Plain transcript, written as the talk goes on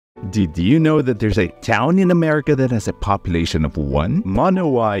Did you know that there's a town in America that has a population of 1?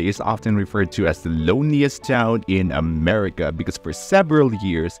 Monowi is often referred to as the loneliest town in America because for several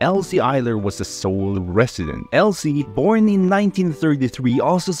years, Elsie Eiler was the sole resident. Elsie, born in 1933,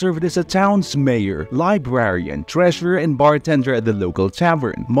 also served as a town's mayor, librarian, treasurer, and bartender at the local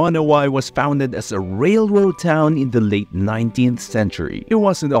tavern. Monowi was founded as a railroad town in the late 19th century. It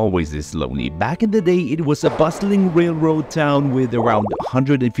wasn't always this lonely. Back in the day, it was a bustling railroad town with around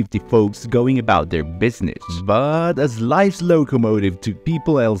 150 folks going about their business. But as life's locomotive took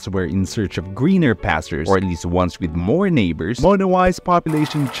people elsewhere in search of greener pastures, or at least ones with more neighbors, Monowi's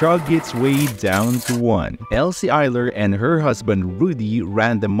population chugged its way down to 1. Elsie Eiler and her husband Rudy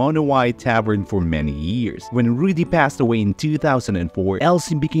ran the Monowi Tavern for many years. When Rudy passed away in 2004,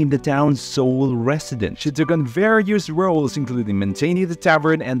 Elsie became the town's sole resident. She took on various roles including maintaining the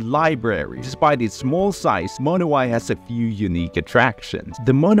tavern and library. Despite its small size, Monowi has a few unique attractions.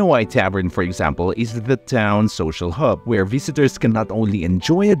 The Monowi Tavern, for example, is the town's social hub, where visitors can not only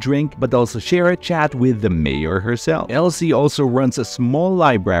enjoy a drink, but also share a chat with the mayor herself. Elsie also runs a small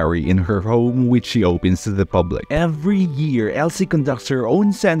library in her home, which she opens to the public. Every year, Elsie conducts her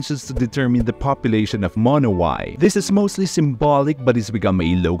own census to determine the population of Monowi. This is mostly symbolic, but it's become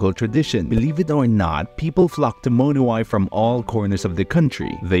a local tradition. Believe it or not, people flock to Monowi from all corners of the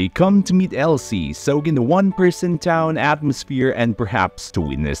country. They come to meet Elsie, soak in the one-person town atmosphere, and perhaps to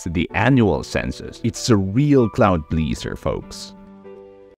witness the annual census. It's a real crowd pleaser, folks.